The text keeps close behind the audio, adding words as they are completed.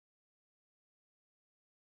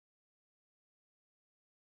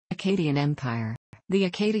Akkadian Empire. The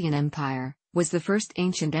Akkadian Empire was the first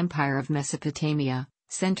ancient empire of Mesopotamia,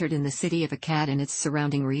 centered in the city of Akkad and its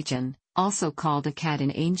surrounding region, also called Akkad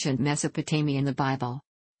in ancient Mesopotamia in the Bible.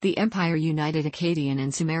 The empire united Akkadian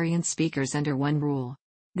and Sumerian speakers under one rule.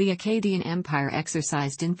 The Akkadian Empire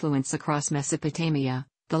exercised influence across Mesopotamia,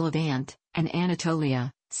 the Levant, and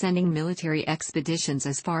Anatolia, sending military expeditions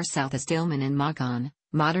as far south as Dilmun and Magan,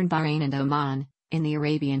 modern Bahrain and Oman, in the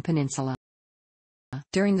Arabian Peninsula.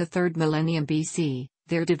 During the 3rd millennium BC,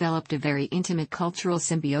 there developed a very intimate cultural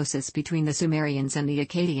symbiosis between the Sumerians and the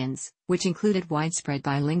Akkadians, which included widespread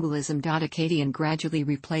bilingualism. Akkadian gradually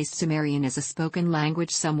replaced Sumerian as a spoken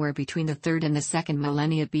language somewhere between the 3rd and the 2nd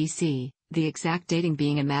millennia BC, the exact dating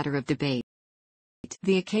being a matter of debate.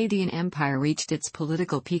 The Akkadian Empire reached its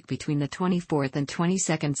political peak between the 24th and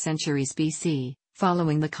 22nd centuries BC,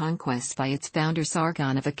 following the conquests by its founder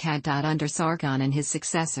Sargon of Akkad. Under Sargon and his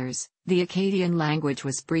successors, the Akkadian language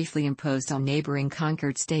was briefly imposed on neighboring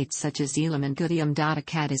conquered states such as Elam and Gutium.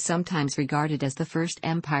 Akkad is sometimes regarded as the first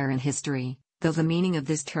empire in history, though the meaning of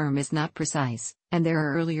this term is not precise, and there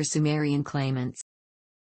are earlier Sumerian claimants.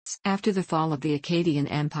 After the fall of the Akkadian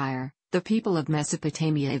Empire, the people of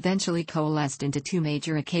Mesopotamia eventually coalesced into two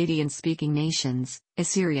major Akkadian-speaking nations,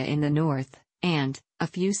 Assyria in the north, and, a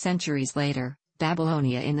few centuries later,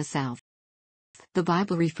 Babylonia in the south. The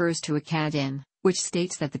Bible refers to Akkad, which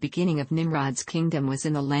states that the beginning of Nimrod's kingdom was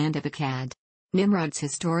in the land of Akkad. Nimrod's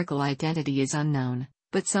historical identity is unknown,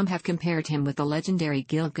 but some have compared him with the legendary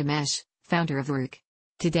Gilgamesh, founder of Uruk.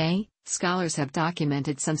 Today, scholars have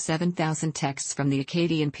documented some 7,000 texts from the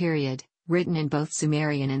Akkadian period, written in both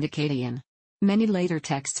Sumerian and Akkadian. Many later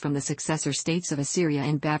texts from the successor states of Assyria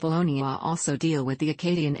and Babylonia also deal with the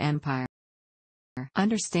Akkadian Empire.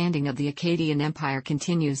 Understanding of the Akkadian Empire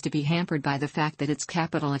continues to be hampered by the fact that its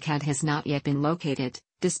capital Akkad has not yet been located,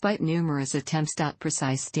 despite numerous attempts.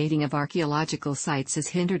 Precise dating of archaeological sites is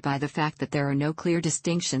hindered by the fact that there are no clear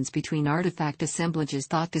distinctions between artifact assemblages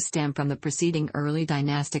thought to stem from the preceding early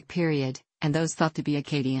dynastic period, and those thought to be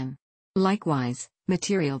Akkadian. Likewise,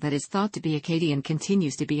 material that is thought to be Akkadian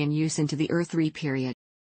continues to be in use into the Earth-III period.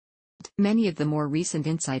 Many of the more recent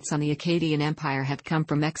insights on the Akkadian Empire have come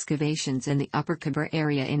from excavations in the Upper Khabur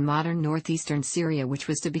area in modern northeastern Syria, which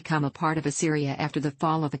was to become a part of Assyria after the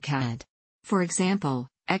fall of Akkad. For example,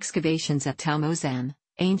 excavations at Tel Mozan,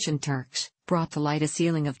 ancient Turks, brought to light a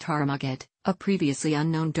ceiling of Taramagad, a previously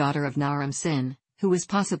unknown daughter of Naram Sin, who was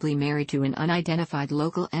possibly married to an unidentified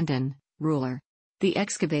local Endan ruler. The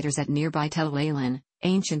excavators at nearby Tel Elan,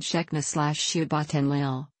 ancient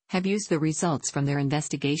Shekna/Shubat-Enlil, have used the results from their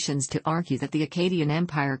investigations to argue that the Akkadian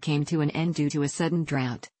Empire came to an end due to a sudden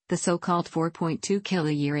drought, the so-called 4.2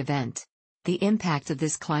 kiloyear event. The impact of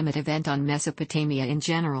this climate event on Mesopotamia in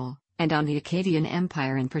general, and on the Akkadian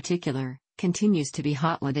Empire in particular, continues to be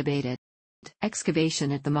hotly debated.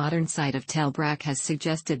 Excavation at the modern site of Tel Brak has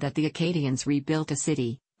suggested that the Akkadians rebuilt a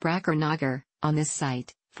city, Brak or Nagar, on this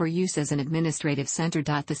site, for use as an administrative center.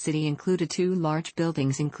 The city included two large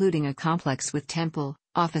buildings including a complex with temple,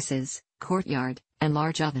 offices, courtyard, and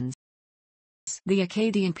large ovens. The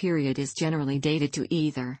Akkadian period is generally dated to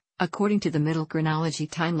either, according to the middle chronology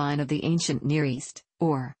timeline of the ancient Near East,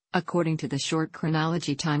 or, according to the short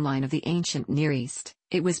chronology timeline of the ancient Near East,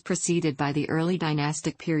 it was preceded by the early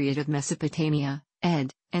dynastic period of Mesopotamia,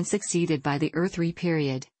 Ed, and succeeded by the Earth-III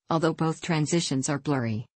period, although both transitions are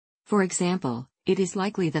blurry. For example, it is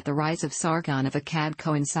likely that the rise of Sargon of Akkad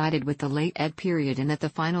coincided with the late Ed period and that the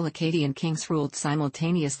final Akkadian kings ruled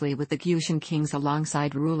simultaneously with the Gutian kings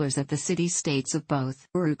alongside rulers of the city-states of both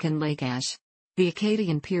Uruk and Lagash. The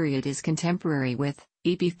Akkadian period is contemporary with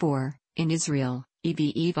EP4 in Israel,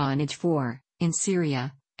 Eva and Ij4 in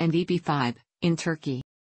Syria, and EP5 in Turkey.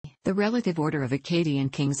 The relative order of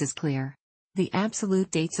Akkadian kings is clear. The absolute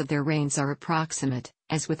dates of their reigns are approximate,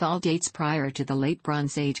 as with all dates prior to the Late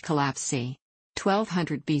Bronze Age collapse c.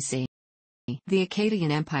 1200 BC. The Akkadian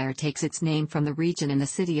Empire takes its name from the region and the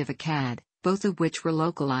city of Akkad, both of which were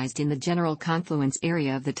localized in the general confluence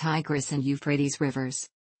area of the Tigris and Euphrates rivers.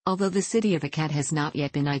 Although the city of Akkad has not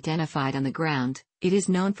yet been identified on the ground, it is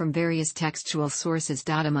known from various textual sources.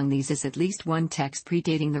 Among these is at least one text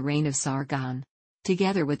predating the reign of Sargon.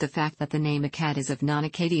 Together with the fact that the name Akkad is of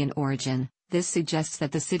non-Akkadian origin, this suggests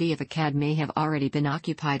that the city of Akkad may have already been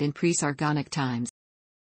occupied in pre-Sargonic times.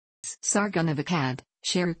 Sargon of Akkad,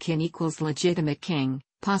 Sherukin equals legitimate king,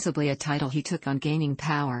 possibly a title he took on gaining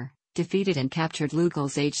power, defeated and captured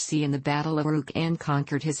Lugal's HC in the Battle of Uruk and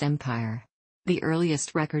conquered his empire. The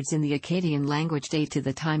earliest records in the Akkadian language date to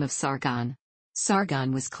the time of Sargon.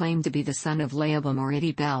 Sargon was claimed to be the son of Laobam or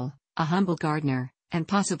Idibel, a humble gardener, and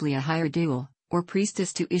possibly a higher dual, or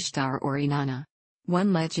priestess to Ishtar or Inanna.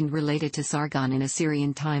 One legend related to Sargon in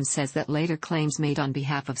Assyrian times says that later claims made on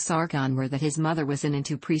behalf of Sargon were that his mother was an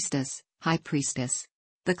Intu priestess, high priestess.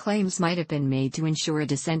 The claims might have been made to ensure a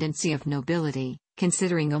descendancy of nobility,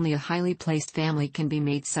 considering only a highly placed family can be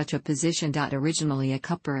made such a position. Originally a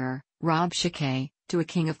cupbearer, Rabshakeh, to a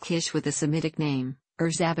king of Kish with a Semitic name,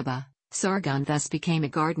 Ur-Zababa, Sargon thus became a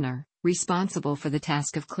gardener, responsible for the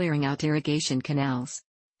task of clearing out irrigation canals.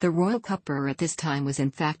 The royal cupbearer at this time was in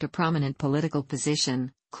fact a prominent political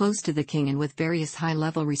position, close to the king and with various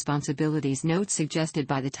high-level responsibilities. Note suggested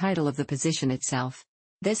by the title of the position itself.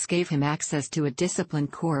 This gave him access to a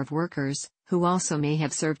disciplined corps of workers, who also may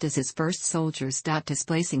have served as his first soldiers.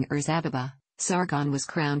 Displacing Ur-Zababa, Sargon was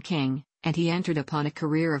crowned king, and he entered upon a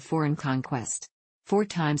career of foreign conquest. 4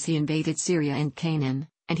 times he invaded Syria and Canaan,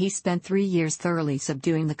 and he spent 3 years thoroughly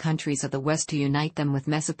subduing the countries of the west to unite them with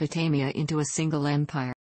Mesopotamia into a single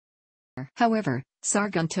empire. However,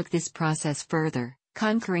 Sargon took this process further,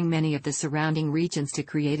 conquering many of the surrounding regions to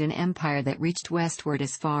create an empire that reached westward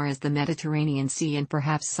as far as the Mediterranean Sea and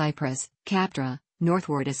perhaps Cyprus, Captra,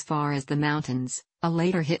 northward as far as the mountains. A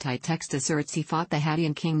later Hittite text asserts he fought the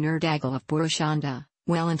Akkadian king Nerdagal of Burushanda,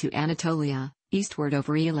 well into Anatolia, eastward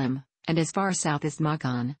over Elam, and as far south as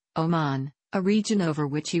Magan, Oman, a region over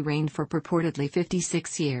which he reigned for purportedly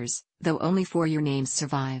 56 years, though only 4-year names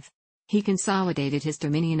survive. He consolidated his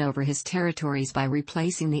dominion over his territories by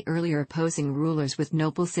replacing the earlier opposing rulers with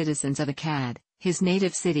noble citizens of Akkad, his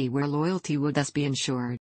native city where loyalty would thus be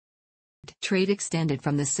ensured. Trade extended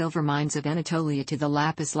from the silver mines of Anatolia to the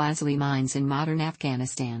lapis lazuli mines in modern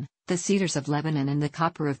Afghanistan, the cedars of Lebanon and the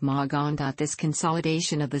copper of Magan. This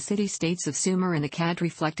consolidation of the city-states of Sumer and Akkad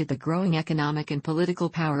reflected the growing economic and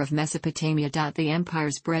political power of Mesopotamia. The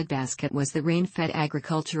empire's breadbasket was the rain-fed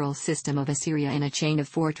agricultural system of Assyria, and a chain of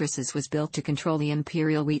fortresses was built to control the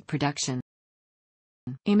imperial wheat production.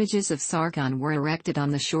 Images of Sargon were erected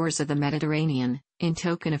on the shores of the Mediterranean, in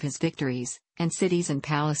token of his victories, and cities and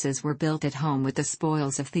palaces were built at home with the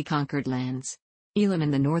spoils of the conquered lands. Elam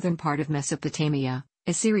and the northern part of Mesopotamia,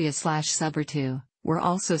 Assyria/Subartu, were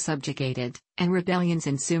also subjugated, and rebellions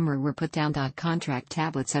in Sumer were put down. Contract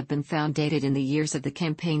tablets have been found dated in the years of the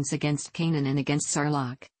campaigns against Canaan and against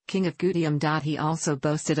Sarlach, king of Gutium. He also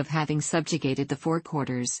boasted of having subjugated the Four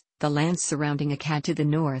Quarters, the lands surrounding Akkad to the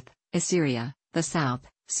north, Assyria, the south,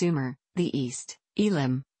 Sumer, the east,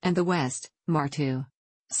 Elam, and the west, Martu.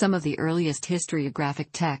 Some of the earliest historiographic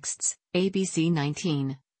texts, ABC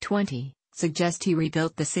 19:20, suggest he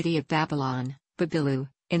rebuilt the city of Babylon, Babilu,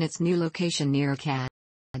 in its new location near Akkad.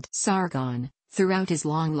 Sargon, throughout his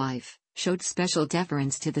long life, showed special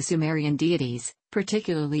deference to the Sumerian deities,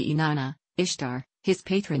 particularly Inanna, Ishtar, his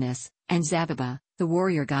patroness, and Zababa, the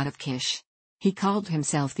warrior god of Kish. He called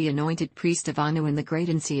himself the anointed priest of Anu in the great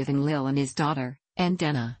Ensi of Enlil, and his daughter,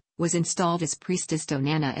 Endenna, was installed as priestess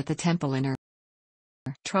Donanna at the temple in Ur.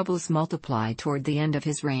 Troubles multiplied toward the end of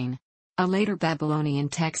his reign. A later Babylonian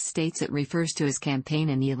text states it refers to his campaign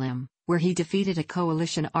in Elam, where he defeated a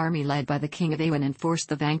coalition army led by the king of Awan and forced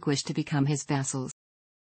the vanquished to become his vassals.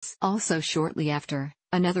 Also shortly after,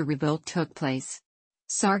 another revolt took place.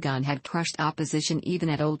 Sargon had crushed opposition even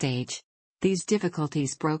at old age. These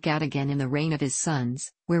difficulties broke out again in the reign of his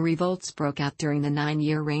sons, where revolts broke out during the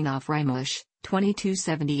 9-year reign of Rimush,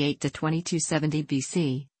 2278 to 2270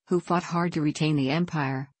 BC, who fought hard to retain the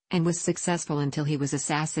empire, and was successful until he was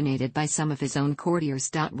assassinated by some of his own courtiers.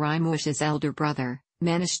 Rimush's elder brother,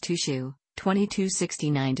 Manishtushu,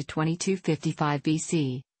 2269 to 2255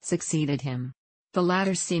 BC, succeeded him. The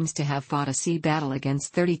latter seems to have fought a sea battle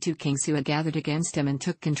against 32 kings who had gathered against him and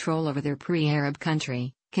took control over their pre-Arab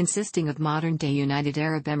country, consisting of modern-day United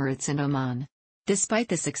Arab Emirates and Oman. Despite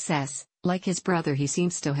the success, like his brother, he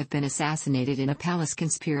seems to have been assassinated in a palace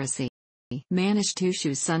conspiracy.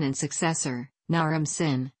 Manishtushu's son and successor,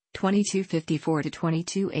 Naram-Sin, 2254 to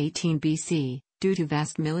 2218 BC, due to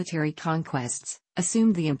vast military conquests,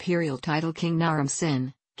 assumed the imperial title King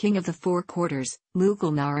Naram-Sin, King of the Four Quarters,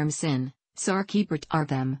 Mughal Naram-Sin, Sarkibrat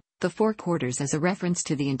Arvem, the Four Quarters as a reference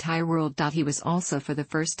to the entire world. He was also for the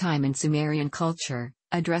first time in Sumerian culture,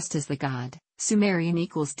 addressed as the god. Sumerian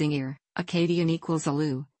equals Dingir, Akkadian equals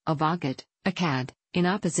Alu, Avagat, Akkad, in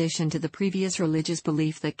opposition to the previous religious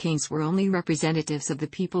belief that kings were only representatives of the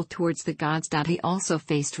people towards the gods. He also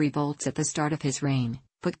faced revolts at the start of his reign,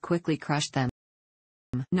 but quickly crushed them.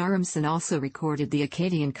 Naram-Sin also recorded the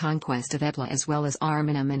Akkadian conquest of Ebla as well as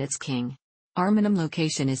Armanum and its king. Armanum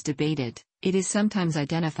location is debated. It is sometimes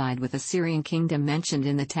identified with the Syrian kingdom mentioned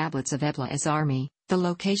in the tablets of Ebla as Armi. The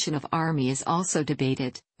location of Armi is also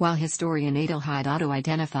debated, while historian Adelheid Otto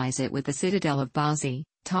identifies it with the citadel of Bazi,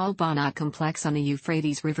 Tal Banat complex on the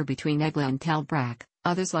Euphrates River between Ebla and Tel Brak,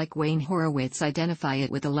 Others like Wayne Horowitz identify it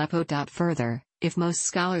with Aleppo. Further, if most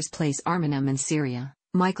scholars place Armanum in Syria,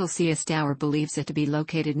 Michael C. Stour believes it to be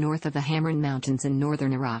located north of the Hamran Mountains in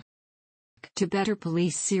northern Iraq. To better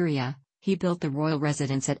police Syria, he built the royal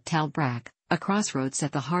residence at Tel Brak, a crossroads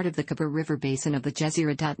at the heart of the Khabur River basin of the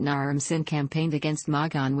Jezira. Naram Sin campaigned against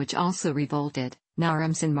Magan, which also revolted.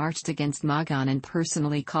 Naram Sin marched against Magan and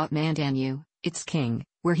personally caught Mandanu, its king,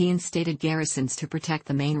 where he instated garrisons to protect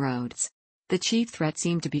the main roads. The chief threat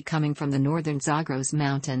seemed to be coming from the northern Zagros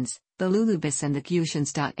Mountains. The Lulubis and the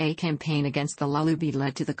Gutians. A campaign against the Lulubi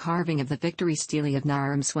led to the carving of the victory stele of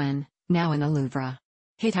Naram Sin, now in the Louvre.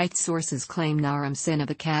 Hittite sources claim Naram Sin of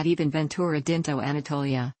Akkad even Ventura Dinto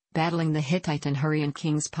Anatolia, battling the Hittite and Hurrian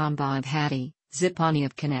kings Pamba of Hatti, Zipani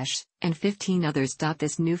of Kanesh, and 15 others.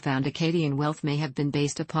 This newfound Akkadian wealth may have been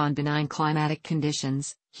based upon benign climatic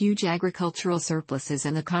conditions, huge agricultural surpluses,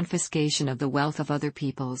 and the confiscation of the wealth of other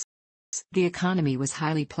peoples. The economy was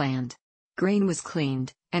highly planned. Grain was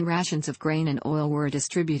cleaned, and rations of grain and oil were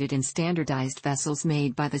distributed in standardized vessels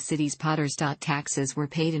made by the city's potters. Taxes were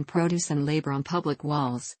paid in produce and labor on public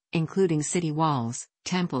walls, including city walls,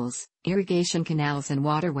 temples, irrigation canals and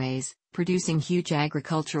waterways, producing huge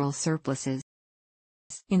agricultural surpluses.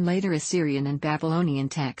 In later Assyrian and Babylonian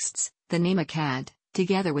texts, the name Akkad,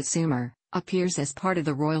 together with Sumer, appears as part of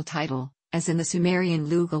the royal title, as in the Sumerian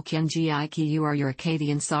Lugal Kyenji Ikur your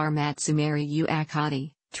Akkadian Sarmat Sumeri u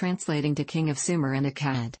Akkadi, translating to King of Sumer and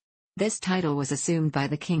Akkad. This title was assumed by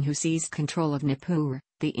the king who seized control of Nippur,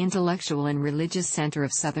 the intellectual and religious center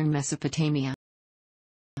of southern Mesopotamia.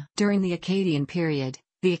 During the Akkadian period,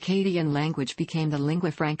 the Akkadian language became the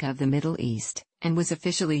lingua franca of the Middle East, and was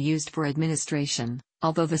officially used for administration,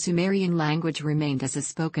 although the Sumerian language remained as a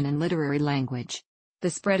spoken and literary language. The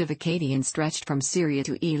spread of Akkadian stretched from Syria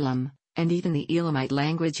to Elam, and even the Elamite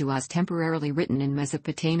language was temporarily written in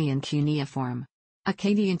Mesopotamian cuneiform.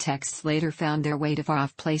 Akkadian texts later found their way to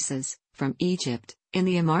far-off places, from Egypt, in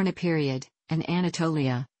the Amarna period, and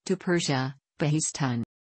Anatolia, to Persia, Behistun.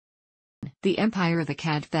 The empire of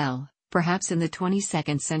Akkad fell, perhaps in the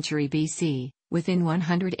 22nd century BC, within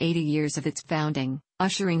 180 years of its founding,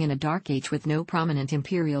 ushering in a dark age with no prominent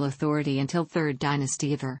imperial authority until 3rd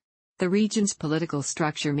dynasty Iver. The region's political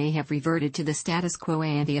structure may have reverted to the status quo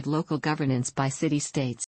ante of local governance by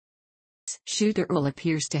city-states. Shuter-ul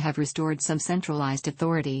appears to have restored some centralized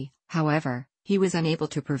authority, however, he was unable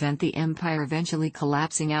to prevent the empire eventually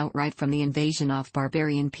collapsing outright from the invasion of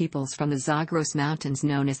barbarian peoples from the Zagros Mountains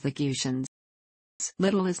known as the Gutians.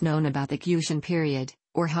 Little is known about the Gutian period,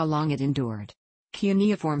 or how long it endured.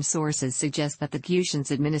 Cuneiform sources suggest that the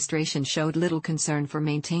Gutians' administration showed little concern for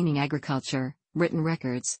maintaining agriculture, written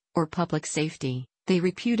records, or public safety. They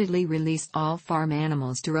reputedly released all farm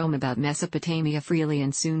animals to roam about Mesopotamia freely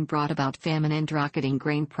and soon brought about famine and rocketing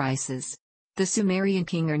grain prices. The Sumerian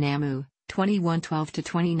king Ur-Nammu,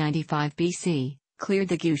 2112–2095 BC, cleared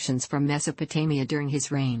the Gutians from Mesopotamia during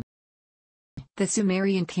his reign. The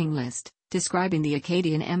Sumerian king list, describing the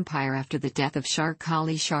Akkadian Empire after the death of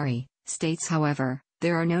Shar-Kali Shari, states however,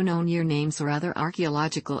 there are no known year names or other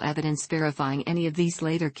archaeological evidence verifying any of these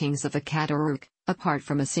later kings of Akkad or Uruk, apart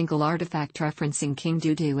from a single artifact referencing King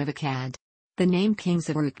Dudu of Akkad. The name kings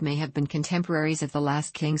of Uruk may have been contemporaries of the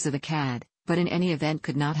last kings of Akkad, but in any event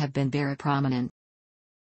could not have been very prominent.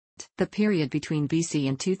 The period between BC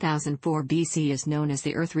and 2004 BC is known as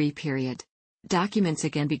the Ur-3 period. Documents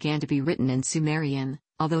again began to be written in Sumerian,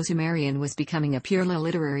 although Sumerian was becoming a purely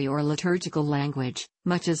literary or liturgical language,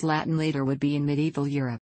 much as Latin later would be in medieval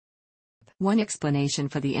Europe. One explanation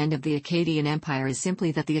for the end of the Akkadian Empire is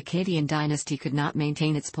simply that the Akkadian dynasty could not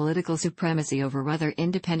maintain its political supremacy over other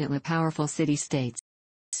independently powerful city-states.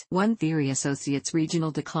 One theory associates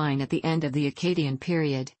regional decline at the end of the Akkadian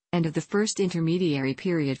period, and of the first intermediary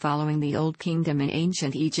period following the Old Kingdom in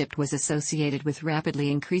ancient Egypt was associated with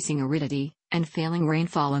rapidly increasing aridity, and failing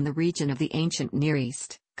rainfall in the region of the ancient Near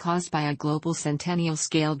East, caused by a global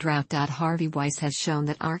centennial-scale drought. Harvey Weiss has shown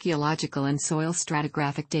that archaeological and soil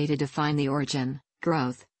stratigraphic data define the origin,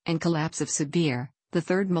 growth, and collapse of Sabir, the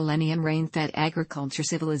third millennium rain-fed agriculture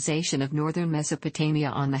civilization of northern Mesopotamia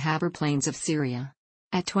on the Habur plains of Syria.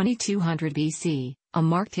 At 2200 BC, a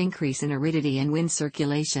marked increase in aridity and wind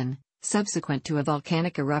circulation, subsequent to a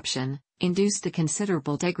volcanic eruption, induced a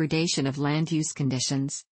considerable degradation of land use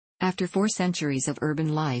conditions. After 4 centuries of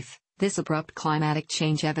urban life, this abrupt climatic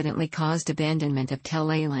change evidently caused abandonment of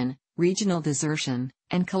Tel Elan, regional desertion,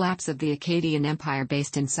 and collapse of the Akkadian Empire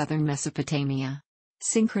based in southern Mesopotamia.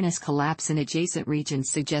 Synchronous collapse in adjacent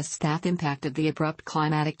regions suggests that the impact of the abrupt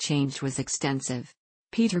climatic change was extensive.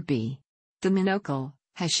 Peter B. The Monocle,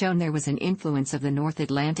 has shown there was an influence of the North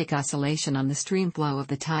Atlantic Oscillation on the stream flow of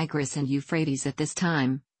the Tigris and Euphrates at this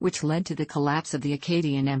time, which led to the collapse of the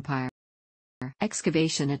Akkadian Empire.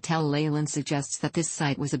 Excavation at Tel Leilan suggests that this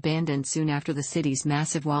site was abandoned soon after the city's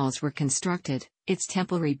massive walls were constructed, its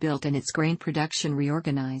temple rebuilt and its grain production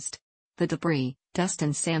reorganized. The debris, dust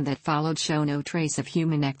and sand that followed show no trace of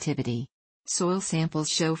human activity. Soil samples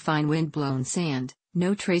show fine wind-blown sand,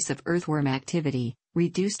 no trace of earthworm activity,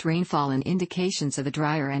 reduced rainfall and indications of a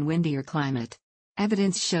drier and windier climate.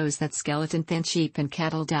 Evidence shows that skeleton-thin sheep and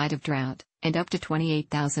cattle died of drought, and up to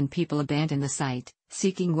 28,000 people abandoned the site,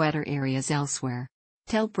 seeking wetter areas elsewhere.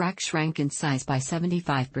 Tel Brak shrank in size by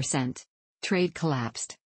 75%. Trade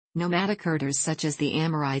collapsed. Nomadic herders such as the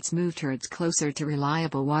Amorites moved herds closer to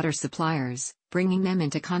reliable water suppliers, bringing them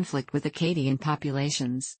into conflict with Akkadian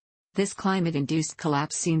populations. This climate-induced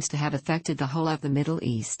collapse seems to have affected the whole of the Middle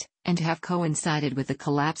East, and to have coincided with the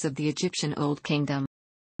collapse of the Egyptian Old Kingdom.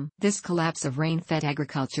 This collapse of rain-fed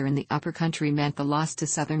agriculture in the upper country meant the loss to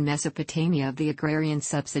southern Mesopotamia of the agrarian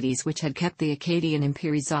subsidies which had kept the Akkadian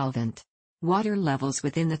Empire solvent. Water levels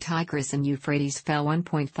within the Tigris and Euphrates fell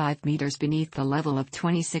 1.5 meters beneath the level of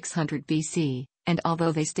 2600 BC, and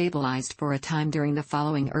although they stabilized for a time during the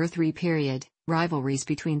following Earth-Re period, rivalries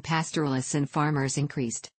between pastoralists and farmers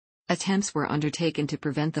increased. Attempts were undertaken to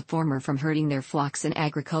prevent the former from herding their flocks in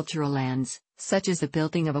agricultural lands, such as the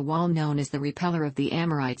building of a wall known as the Repeller of the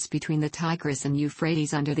Amorites between the Tigris and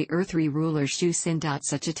Euphrates under the Earth-Re ruler Shu-Sin.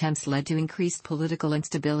 Such attempts led to increased political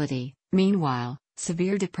instability. Meanwhile,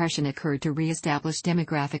 severe depression occurred to re-establish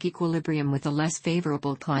demographic equilibrium with the less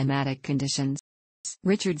favorable climatic conditions.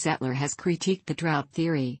 Richard Zettler has critiqued the drought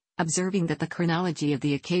theory, observing that the chronology of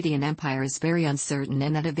the Akkadian Empire is very uncertain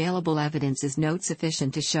and that available evidence is not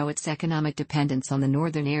sufficient to show its economic dependence on the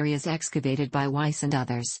northern areas excavated by Weiss and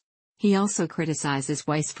others. He also criticizes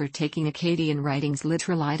Weiss for taking Akkadian writings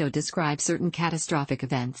literally to describe certain catastrophic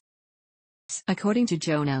events. According to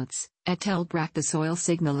Joe Notes, at Tel Brak the soil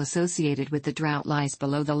signal associated with the drought lies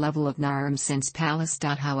below the level of Naram Sin's palace.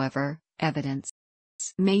 However, evidence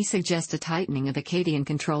may suggest a tightening of Akkadian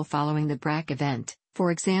control following the Brak event, for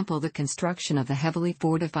example the construction of the heavily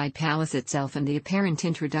fortified palace itself and the apparent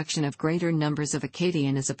introduction of greater numbers of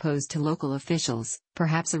Akkadian as opposed to local officials,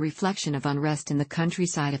 perhaps a reflection of unrest in the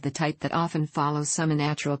countryside of the type that often follows some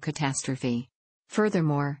natural catastrophe.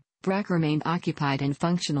 Furthermore, Brak remained occupied and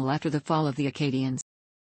functional after the fall of the Akkadians.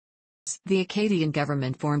 The Akkadian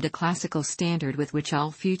government formed a classical standard with which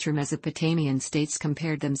all future Mesopotamian states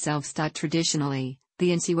compared themselves. Traditionally, the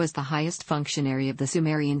Insi was the highest functionary of the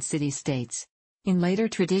Sumerian city-states. In later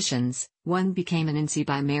traditions, one became an Insi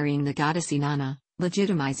by marrying the goddess Inanna,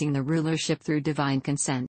 legitimizing the rulership through divine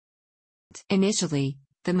consent. Initially,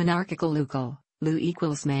 the monarchical Lukal, Lu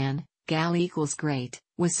equals man, Gal equals great,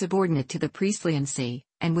 was subordinate to the priestly Insi,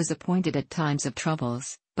 and was appointed at times of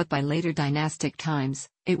troubles, but by later dynastic times,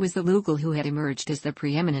 it was the Lugal who had emerged as the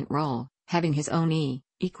preeminent role, having his own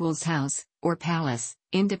equals house, or palace,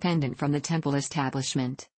 independent from the temple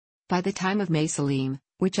establishment. By the time of Mesolim,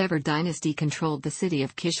 whichever dynasty controlled the city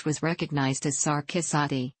of Kish was recognized as Sar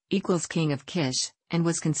Kisati, equals king of Kish, and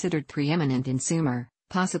was considered preeminent in Sumer,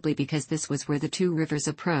 possibly because this was where the two rivers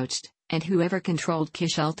approached, and whoever controlled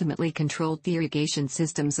Kish ultimately controlled the irrigation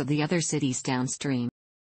systems of the other cities downstream.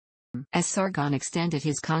 As Sargon extended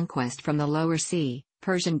his conquest from the Lower Sea,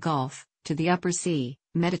 Persian Gulf, to the Upper Sea,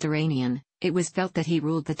 Mediterranean, it was felt that he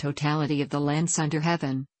ruled the totality of the lands under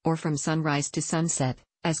heaven, or from sunrise to sunset,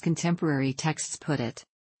 as contemporary texts put it.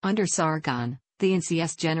 Under Sargon, the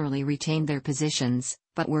Insies generally retained their positions,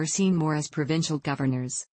 but were seen more as provincial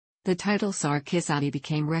governors. The title Sar Kisati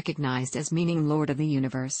became recognized as meaning Lord of the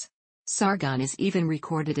Universe. Sargon is even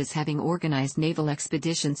recorded as having organized naval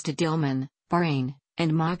expeditions to Dilmun, Bahrain,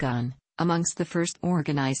 and Magan, amongst the first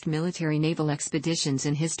organized military naval expeditions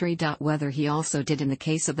in history. Whether he also did in the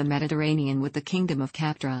case of the Mediterranean with the Kingdom of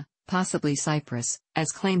Captra, possibly Cyprus,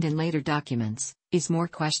 as claimed in later documents, is more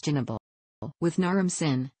questionable. With Naram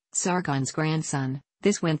Sin, Sargon's grandson,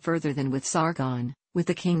 this went further than with Sargon, with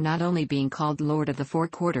the king not only being called Lord of the Four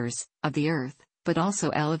Quarters of the earth, but also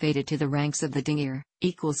elevated to the ranks of the Dingir,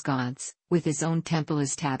 equals gods, with his own temple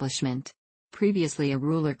establishment. Previously a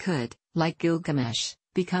ruler could, like Gilgamesh,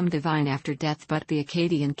 become divine after death, but the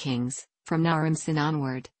Akkadian kings, from Naram Sin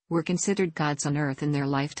onward, were considered gods on earth in their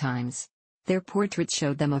lifetimes. Their portraits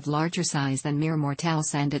showed them of larger size than mere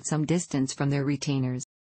mortals and at some distance from their retainers.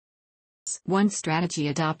 One strategy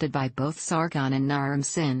adopted by both Sargon and Naram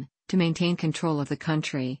Sin, to maintain control of the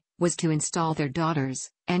country, was to install their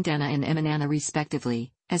daughters, Andana and Emanana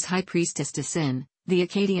respectively, as high priestess to Sin, the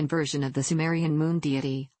Akkadian version of the Sumerian moon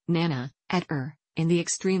deity, Nana, at in the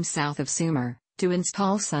extreme south of Sumer, to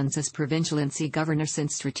install sons as provincial and sea governors in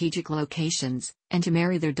strategic locations, and to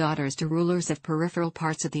marry their daughters to rulers of peripheral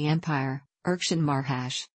parts of the empire, Urkshan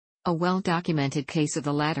Marhash. A well-documented case of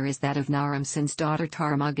the latter is that of Naram Sin's daughter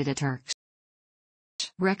Taramagadaturk.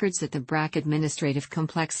 Records at the Brak administrative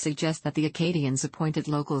complex suggest that the Akkadians appointed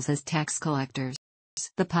locals as tax collectors.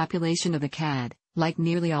 The population of Akkad, like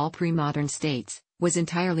nearly all pre-modern states, was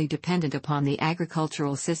entirely dependent upon the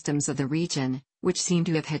agricultural systems of the region, which seem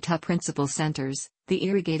to have had two principal centers: the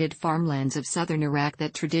irrigated farmlands of southern Iraq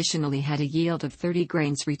that traditionally had a yield of 30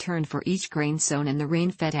 grains returned for each grain sown, and the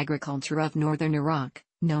rain-fed agriculture of northern Iraq,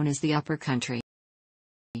 known as the Upper Country.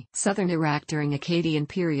 Southern Iraq during Akkadian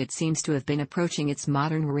period seems to have been approaching its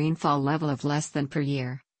modern rainfall level of less than per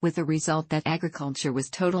year, with the result that agriculture was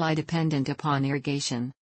totally dependent upon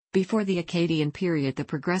irrigation. Before the Akkadian period, the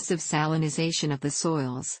progressive salinization of the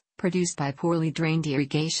soils, produced by poorly drained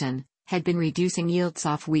irrigation, had been reducing yields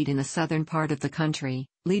off wheat in the southern part of the country,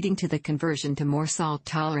 leading to the conversion to more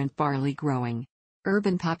salt-tolerant barley growing.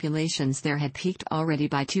 Urban populations there had peaked already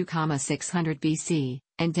by 2600 BC,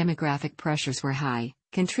 and demographic pressures were high,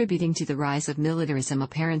 contributing to the rise of militarism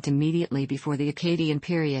apparent immediately before the Akkadian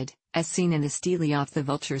period, as seen in the stele of the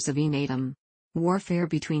vultures of Enatum. Warfare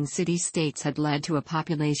between city-states had led to a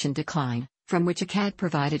population decline, from which Akkad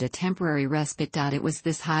provided a temporary respite. It was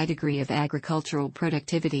this high degree of agricultural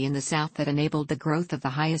productivity in the south that enabled the growth of the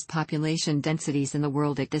highest population densities in the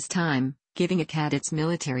world at this time, giving Akkad its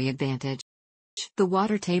military advantage. The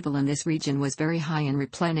water table in this region was very high and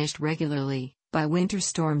replenished regularly by winter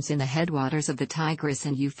storms in the headwaters of the Tigris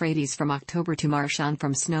and Euphrates from October to March, and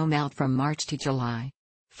from snowmelt from March to July.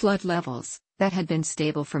 Flood levels, that had been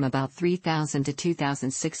stable from about 3000 to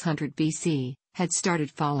 2600 BC, had started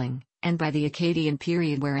falling, and by the Akkadian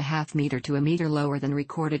period were a half meter to a meter lower than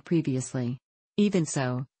recorded previously. Even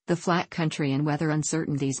so, the flat country and weather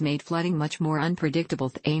uncertainties made flooding much more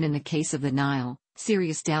unpredictable. In the case of the Nile,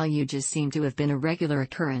 serious deluges seem to have been a regular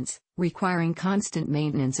occurrence, requiring constant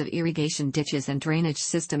maintenance of irrigation ditches and drainage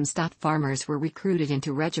systems. Farmers were recruited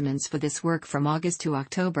into regiments for this work from August to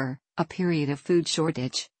October, a period of food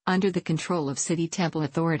shortage, under the control of city temple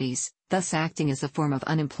authorities, thus acting as a form of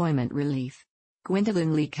unemployment relief.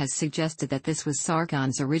 Gwendolyn Leake has suggested that this was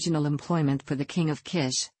Sargon's original employment for the king of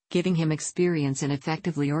Kish, giving him experience in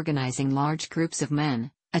effectively organizing large groups of men.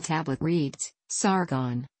 A tablet reads,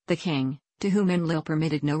 Sargon, the king, to whom Enlil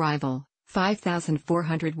permitted no rival,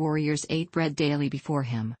 5,400 warriors ate bread daily before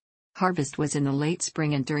him. Harvest was in the late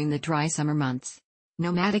spring and during the dry summer months.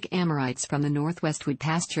 Nomadic Amorites from the northwest would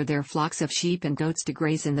pasture their flocks of sheep and goats to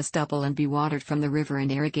graze in the stubble and be watered from the river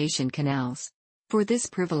and irrigation canals. For this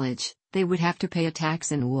privilege, they would have to pay a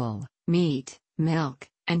tax in wool, meat, milk,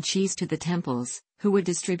 and cheese to the temples, who would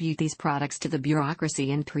distribute these products to the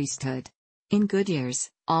bureaucracy and priesthood. In good years,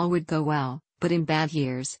 all would go well, but in bad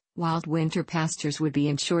years, wild winter pastures would be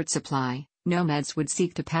in short supply, nomads would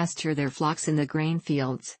seek to pasture their flocks in the grain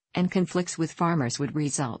fields, and conflicts with farmers would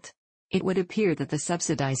result. It would appear that the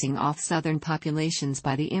subsidizing of southern populations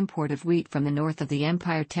by the import of wheat from the north of the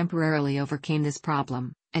empire temporarily overcame this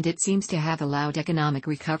problem, and it seems to have allowed economic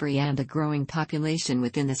recovery and a growing population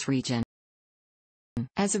within this region.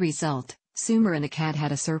 As a result, Sumer and Akkad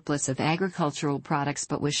had a surplus of agricultural products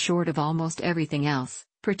but was short of almost everything else,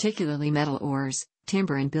 particularly metal ores,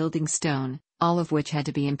 timber and building stone, all of which had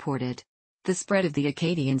to be imported. The spread of the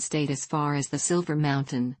Akkadian state as far as the Silver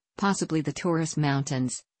Mountain, possibly the Taurus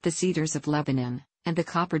Mountains, the cedars of Lebanon, and the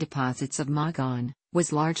copper deposits of Magan,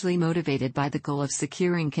 was largely motivated by the goal of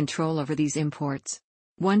securing control over these imports.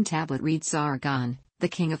 One tablet reads Sargon, the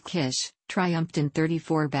king of Kish, triumphed in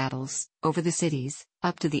 34 battles, over the cities,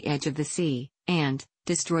 up to the edge of the sea, and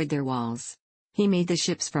destroyed their walls. He made the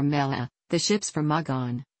ships from Mela, the ships from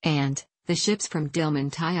Magan, and the ships from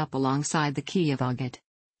Dilmun tie up alongside the key of Akkad.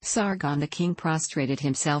 Sargon the king prostrated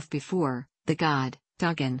himself before the god,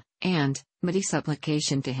 Dugan, and made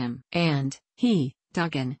supplication to him. And he,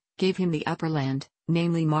 Dugan, gave him the upper land,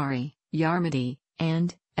 namely Mari, Yarmadi,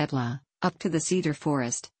 and Ebla, up to the cedar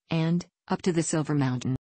forest, and up to the Silver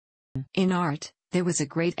Mountain. In art, there was a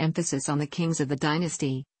great emphasis on the kings of the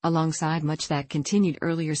dynasty, alongside much that continued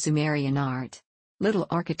earlier Sumerian art. Little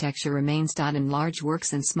architecture remains. In large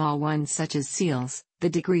works and small ones such as seals, the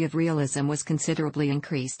degree of realism was considerably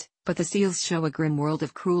increased, but the seals show a grim world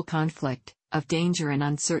of cruel conflict, of danger and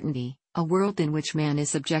uncertainty, a world in which man is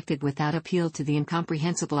subjected without appeal to the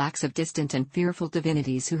incomprehensible acts of distant and fearful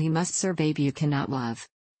divinities who he must serve but cannot love.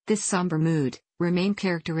 This somber mood remained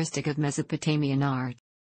characteristic of Mesopotamian art.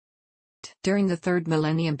 During the 3rd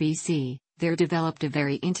millennium BC, there developed a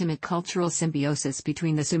very intimate cultural symbiosis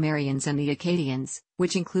between the Sumerians and the Akkadians,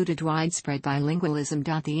 which included widespread bilingualism.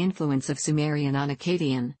 The influence of Sumerian on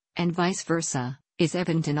Akkadian, and vice versa, is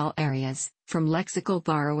evident in all areas, from lexical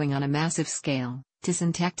borrowing on a massive scale, to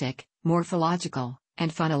syntactic, morphological,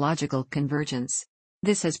 and phonological convergence.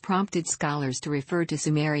 This has prompted scholars to refer to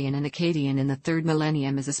Sumerian and Akkadian in the third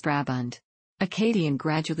millennium as a sprabund. Akkadian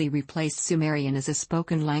gradually replaced Sumerian as a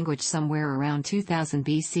spoken language somewhere around 2000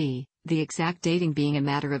 BC, the exact dating being a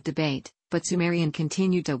matter of debate, but Sumerian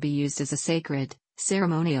continued to be used as a sacred,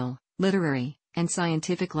 ceremonial, literary, and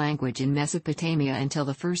scientific language in Mesopotamia until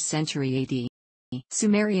the 1st century AD.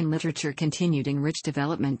 Sumerian literature continued in rich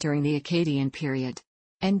development during the Akkadian period.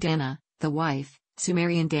 Dana, the wife,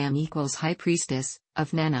 Sumerian Dam equals high priestess,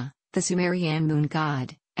 of Nena, the Sumerian moon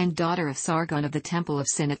god, and daughter of Sargon of the Temple of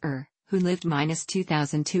Sinat-ur, who lived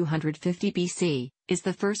 -2250 BC, is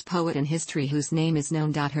the first poet in history whose name is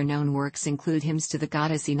known. Her known works include hymns to the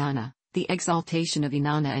goddess Inanna, the exaltation of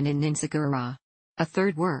Inanna and Ninsagara. A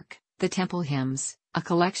third work, the Temple Hymns, a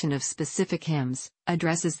collection of specific hymns,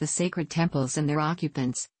 addresses the sacred temples and their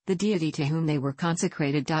occupants, the deity to whom they were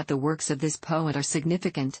consecrated. The works of this poet are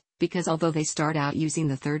significant, because although they start out using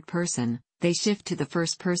the third person, they shift to the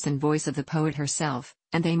first-person voice of the poet herself,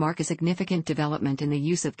 and they mark a significant development in the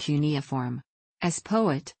use of cuneiform. As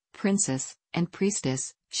poet, princess, and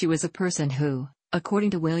priestess, she was a person who, according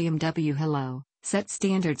to William W. Hillow, set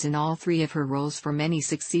standards in all three of her roles for many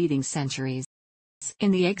succeeding centuries.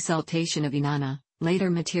 In the exaltation of Inanna, later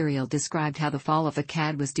material described how the fall of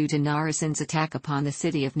Akkad was due to Narasin's attack upon the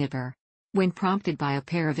city of Nippur. When prompted by a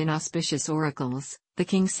pair of inauspicious oracles, the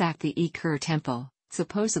king sacked the Ekur temple,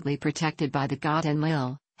 supposedly protected by the god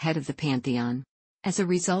Enlil, head of the pantheon. As a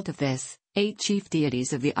result of this, 8 chief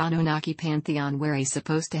deities of the Anunnaki pantheon were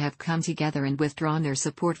supposed to have come together and withdrawn their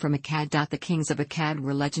support from Akkad. The kings of Akkad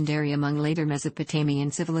were legendary among later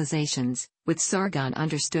Mesopotamian civilizations, with Sargon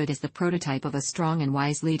understood as the prototype of a strong and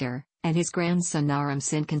wise leader, and his grandson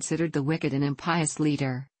Naram-Sin considered the wicked and impious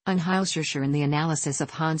leader, Unheilsherrscher in the analysis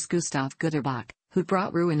of Hans Gustav Güterbach, who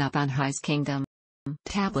brought ruin upon his kingdom.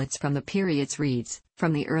 Tablets from the periods reads,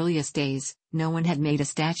 from the earliest days, no one had made a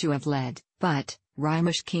statue of lead, but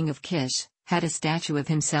Rimush king of Kish, had a statue of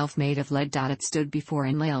himself made of lead. It stood before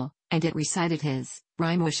Enlil, and it recited his,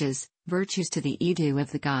 Rimush's, virtues to the Edu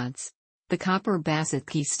of the gods. The copper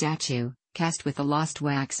Basset-key statue, cast with the lost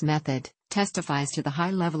wax method, testifies to the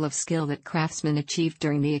high level of skill that craftsmen achieved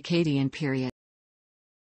during the Akkadian period.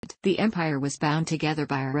 The empire was bound together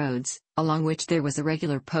by roads, along which there was a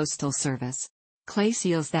regular postal service. Clay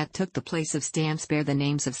seals that took the place of stamps bear the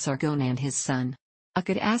names of Sargon and his son. A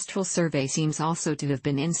cadastral survey seems also to have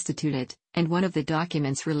been instituted, and one of the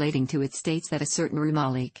documents relating to it states that a certain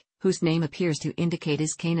Rumalik, whose name appears to indicate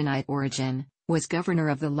his Canaanite origin, was governor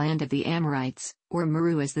of the land of the Amorites, or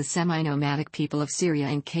Meru as the semi-nomadic people of Syria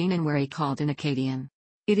and Canaan were called in Akkadian.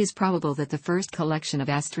 It is probable that the first collection of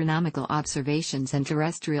astronomical observations and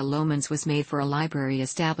terrestrial omens was made for a library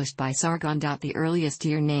established by Sargon. The earliest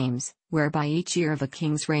year names, whereby each year of a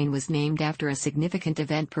king's reign was named after a significant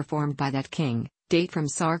event performed by that king, date from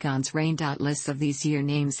Sargon's reign. Lists of these year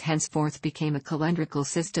names henceforth became a calendrical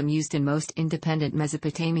system used in most independent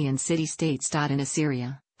Mesopotamian city-states. In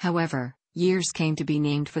Assyria, however, years came to be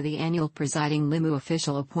named for the annual presiding limu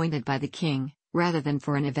official appointed by the king, rather than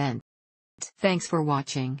for an event. Thanks for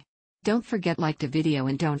watching. Don't forget to like the video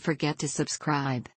and don't forget to subscribe.